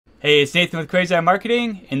Hey, it's Nathan with Crazy Eye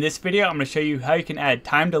Marketing. In this video, I'm going to show you how you can add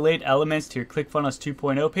time-delayed elements to your ClickFunnels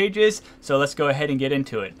 2.0 pages. So let's go ahead and get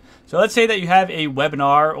into it. So let's say that you have a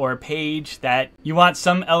webinar or a page that you want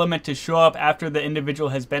some element to show up after the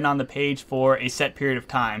individual has been on the page for a set period of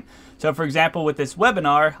time. So for example, with this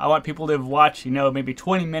webinar, I want people to watch, maybe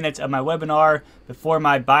 20 minutes of my webinar before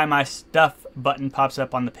my Buy My Stuff button pops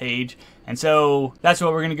up on the page. And so that's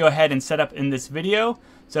what we're going to go ahead and set up in this video.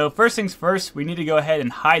 So first things first, we need to go ahead and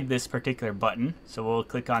hide this particular button. So we'll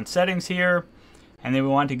click on settings here, and then we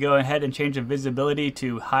want to go ahead and change the visibility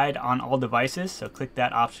to hide on all devices. So click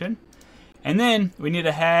that option. And then we need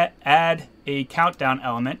to add a countdown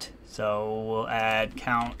element. So we'll add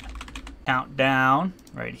countdown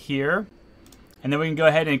right here. And then we can go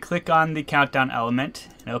ahead and click on the countdown element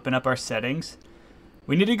and open up our settings.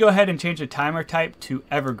 We need to go ahead and change the timer type to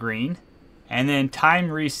evergreen. And then time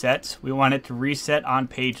resets, we want it to reset on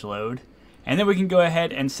page load. And then we can go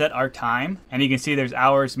ahead and set our time. And you can see there's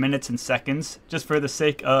hours, minutes, and seconds. Just for the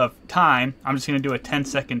sake of time, I'm just going to do a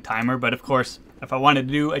 10-second timer. But of course, if I wanted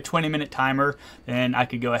to do a 20-minute timer, then I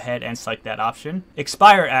could go ahead and select that option.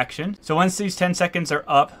 Expire action. So once these 10 seconds are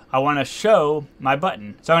up, I want to show my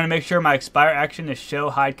button. So I'm going to make sure my expire action is show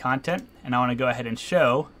hide content. And I want to go ahead and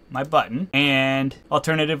show my button. And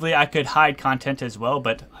alternatively, I could hide content as well,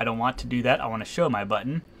 but I don't want to do that. I want to show my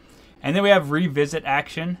button. And then we have revisit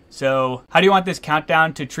action. So how do you want this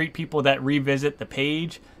countdown to treat people that revisit the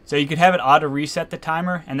page? So you could have it auto reset the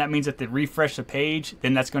timer, and that means if they refresh the page,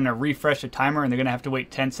 then that's going to refresh the timer and they're going to have to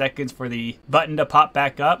wait 10 seconds for the button to pop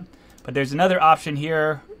back up. But there's another option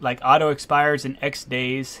here, like auto expires in X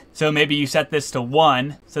days. So maybe you set this to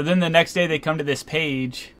 1. So then the next day they come to this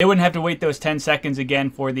page, they wouldn't have to wait those 10 seconds again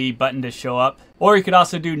for the button to show up. Or you could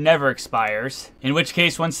also do never expires, in which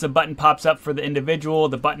case once the button pops up for the individual,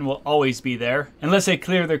 the button will always be there, unless they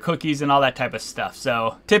clear their cookies and all that type of stuff.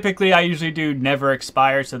 So typically I usually do never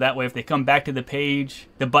expire, so that way if they come back to the page,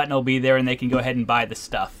 the button will be there and they can go ahead and buy the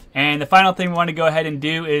stuff. And the final thing we want to go ahead and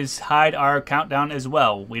do is hide our countdown as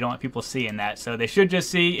well. We don't want people seeing that. So they should just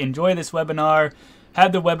see, enjoy this webinar,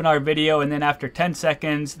 have the webinar video, and then after 10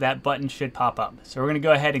 seconds, that button should pop up. So we're going to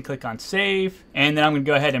go ahead and click on save, and then I'm going to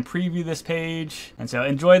go ahead and preview this page. And so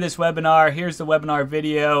enjoy this webinar. Here's the webinar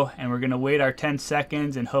video, and we're going to wait our 10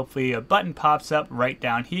 seconds, and hopefully a button pops up right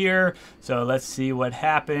down here. So let's see what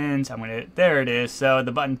happens. There it is. So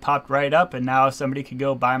the button popped right up, and now somebody could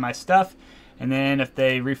go buy my stuff. And then if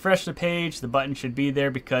they refresh the page, the button should be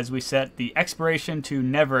there because we set the expiration to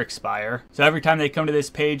never expire. So every time they come to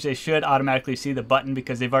this page, they should automatically see the button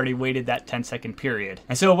because they've already waited that 10-second period.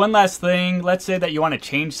 And so one last thing, let's say that you want to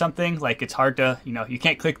change something, like it's hard to, you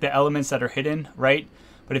can't click the elements that are hidden, right?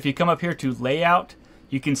 But if you come up here to layout,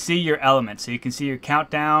 you can see your elements. So you can see your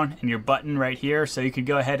countdown and your button right here. So you could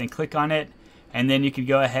go ahead and click on it, and then you could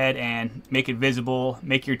go ahead and make it visible,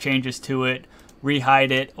 make your changes to it, rehide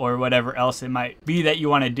it, or whatever else it might be that you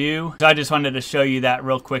want to do. So I just wanted to show you that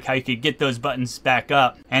real quick, how you could get those buttons back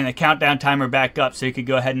up and the countdown timer back up so you could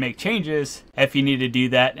go ahead and make changes if you need to do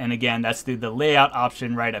that. And again, that's through the layout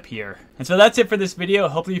option right up here. And so that's it for this video.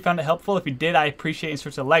 Hopefully you found it helpful. If you did, I appreciate any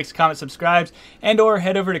sorts of likes, comments, subscribes, and or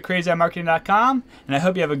head over to crazyeyemarketing.com. And I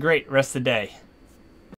hope you have a great rest of the day.